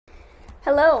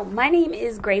Hello, my name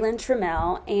is Graylin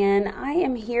Trammell, and I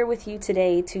am here with you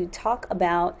today to talk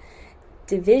about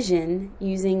division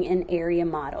using an area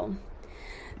model.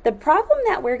 The problem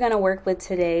that we're going to work with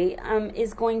today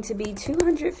is going to be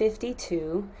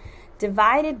 252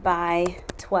 divided by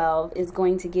 12 is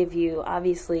going to give you,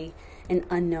 obviously, an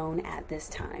unknown at this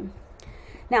time.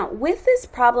 Now, with this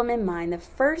problem in mind, the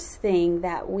first thing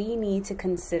that we need to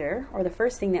consider, or the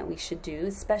first thing that we should do,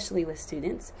 especially with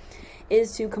students,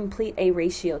 is to complete a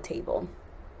ratio table.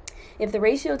 If the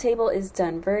ratio table is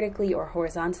done vertically or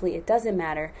horizontally, it doesn't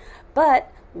matter,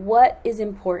 but what is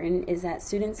important is that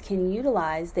students can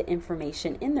utilize the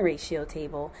information in the ratio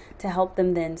table to help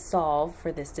them then solve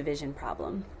for this division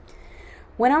problem.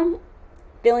 When I'm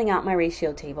filling out my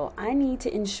ratio table, I need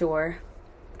to ensure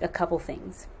a couple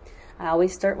things. I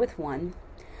always start with 1.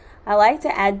 I like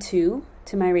to add 2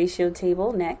 to my ratio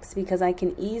table next because I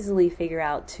can easily figure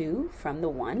out 2 from the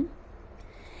 1.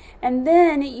 And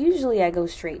then usually I go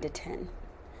straight to 10.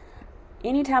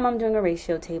 Anytime I'm doing a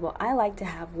ratio table, I like to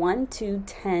have 1, 2,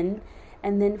 10,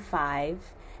 and then 5.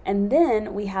 And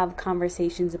then we have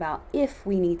conversations about if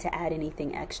we need to add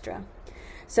anything extra.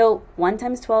 So 1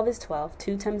 times 12 is 12,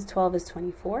 2 times 12 is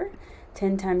 24,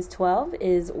 10 times 12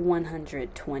 is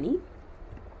 120.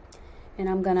 And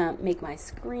I'm gonna make my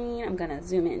screen, I'm gonna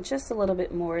zoom in just a little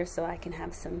bit more so I can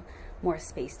have some more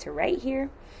space to write here.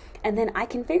 And then I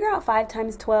can figure out 5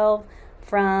 times 12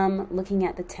 from looking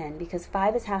at the 10 because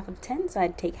 5 is half of 10, so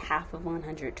I'd take half of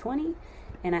 120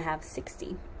 and I have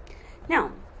 60.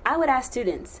 Now, I would ask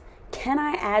students, can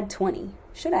I add 20?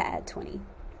 Should I add 20?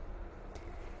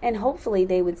 And hopefully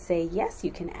they would say, yes,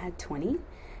 you can add 20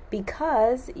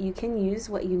 because you can use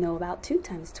what you know about 2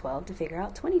 times 12 to figure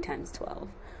out 20 times 12.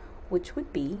 Which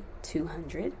would be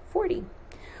 240.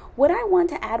 Would I want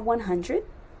to add 100?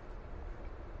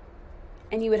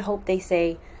 And you would hope they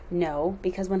say no,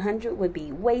 because 100 would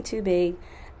be way too big,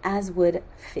 as would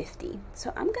 50.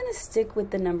 So I'm going to stick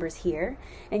with the numbers here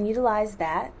and utilize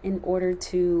that in order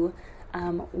to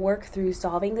work through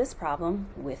solving this problem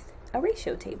with a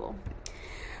ratio table.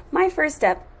 My first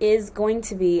step is going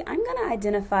to be, I'm going to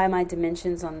identify my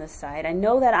dimensions on this side. I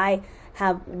know that I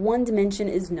have one dimension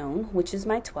is known, which is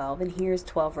my 12, and here's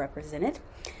 12 represented.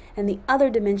 And the other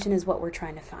dimension is what we're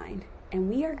trying to find. And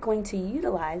we are going to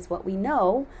utilize what we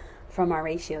know from our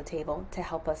ratio table to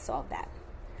help us solve that.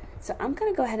 So I'm going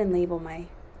to go ahead and label my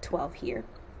 12 here.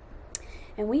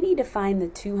 And we need to find the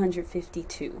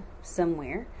 252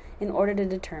 somewhere in order to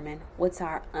determine what's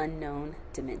our unknown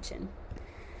dimension.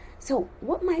 So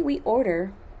what might we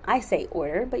order? I say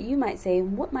order, but you might say,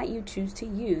 what might you choose to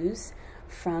use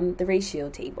from the ratio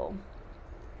table?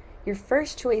 Your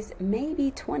first choice may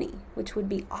be 20, which would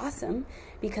be awesome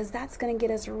because that's going to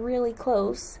get us really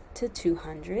close to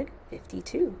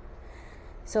 252.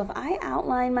 So if I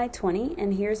outline my 20,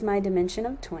 and here's my dimension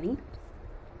of 20,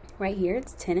 right here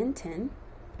it's 10 and 10.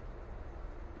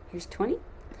 Here's 20.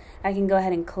 I can go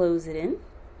ahead and close it in.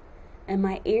 And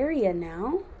my area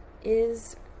now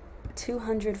is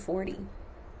 240.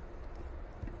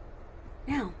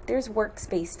 Now, there's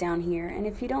workspace down here, and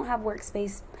if you don't have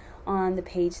workspace on the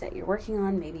page that you're working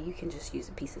on, maybe you can just use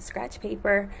a piece of scratch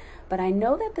paper, but I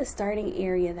know that the starting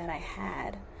area that I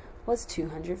had was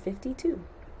 252.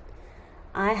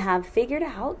 I have figured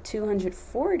out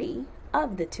 240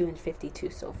 of the 252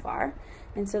 so far,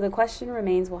 and so the question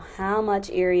remains, well, how much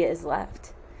area is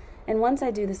left? And once I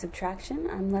do the subtraction,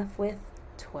 I'm left with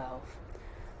 12,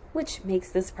 which makes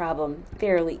this problem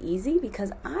fairly easy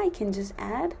because I can just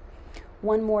add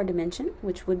one more dimension,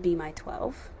 which would be my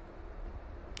 12.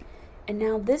 And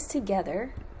now this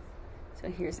together, so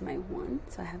here's my 1,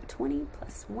 so I have 20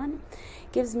 plus 1,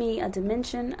 gives me a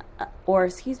dimension,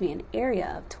 an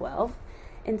area of 12.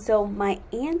 And so my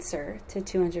answer to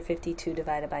 252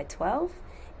 divided by 12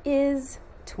 is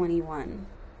 21.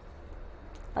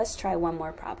 Let's try one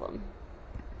more problem.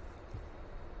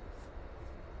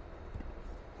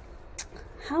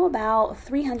 How about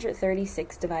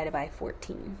 336 divided by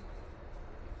 14?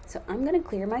 So I'm going to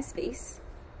clear my space.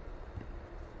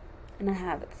 And I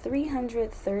have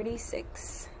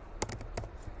 336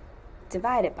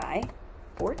 divided by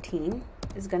 14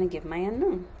 is going to give my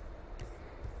unknown.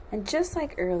 And just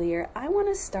like earlier, I want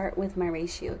to start with my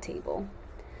ratio table.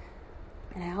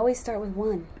 And I always start with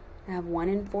 1. I have 1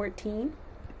 and 14.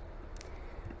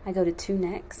 I go to 2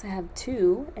 next. I have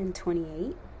 2 and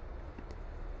 28.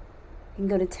 I can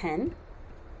go to 10,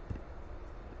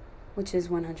 which is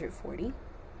 140.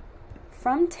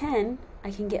 From 10,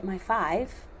 I can get my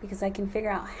 5 because I can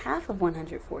figure out half of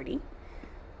 140,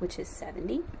 which is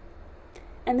 70.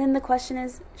 And then the question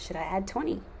is, should I add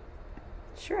 20?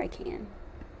 Sure I can,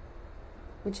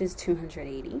 which is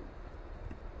 280.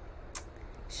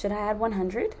 Should I add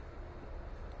 100?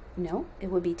 No,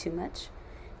 it would be too much.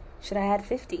 Should I add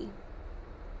 50?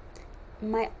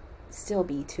 Might still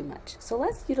be too much. So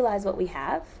let's utilize what we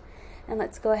have, and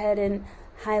let's go ahead and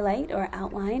highlight or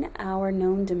outline our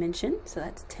known dimension. So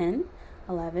that's 10,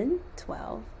 11,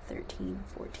 12, 13,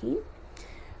 14.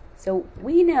 So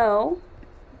we know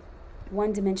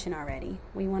one dimension already.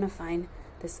 We want to find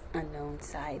this unknown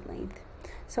side length.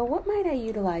 So what might I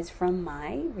utilize from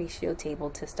my ratio table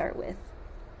to start with?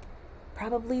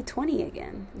 Probably 20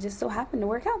 again. It just so happened to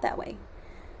work out that way.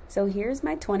 So here's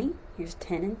my 20. Here's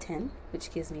 10 and 10,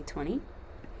 which gives me 20.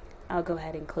 I'll go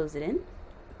ahead and close it in.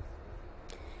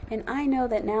 And I know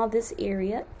that now this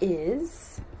area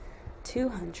is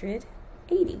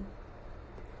 280.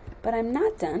 But I'm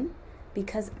not done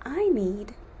because I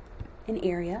need an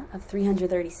area of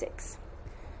 336.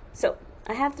 So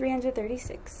I have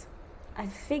 336.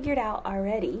 I've figured out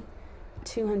already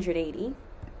 280.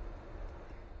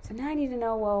 So now I need to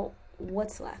know, well,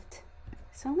 what's left?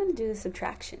 So I'm going to do the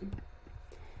subtraction.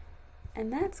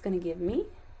 And that's going to give me,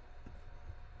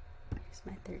 here's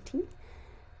my 13,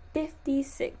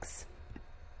 56.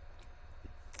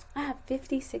 I have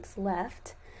 56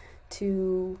 left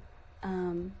to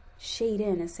shade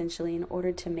in essentially in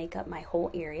order to make up my whole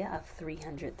area of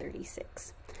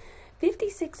 336.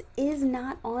 56 is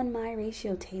not on my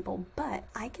ratio table, but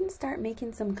I can start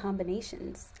making some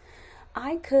combinations.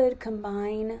 I could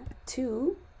combine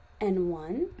 2 and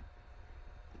 1,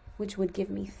 which would give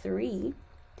me 3,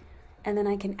 and then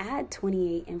I can add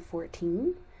 28 and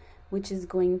 14, which is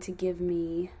going to give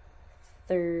me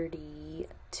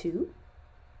 32,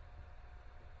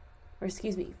 or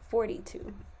excuse me,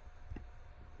 42.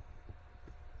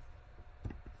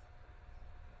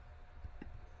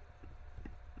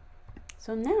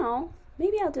 So now,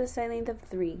 maybe I'll do a side length of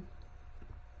 3.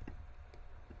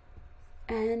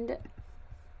 And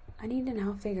I need to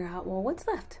now figure out, well, what's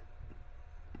left?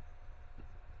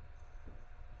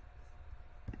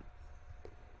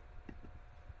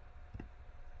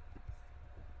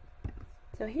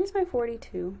 So here's my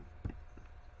 42.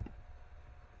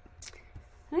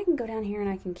 And I can go down here and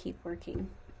I can keep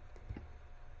working.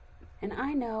 And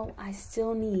I know I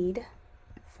still need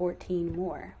 14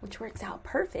 more, which works out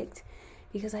perfect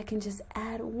because I can just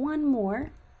add one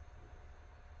more.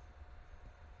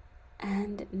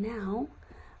 And now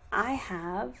I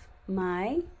have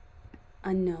my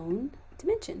unknown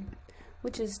dimension,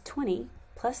 which is 20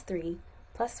 plus 3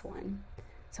 plus 1.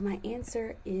 So my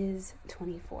answer is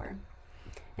 24.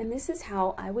 And this is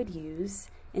how I would use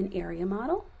an area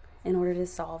model in order to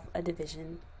solve a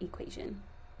division equation.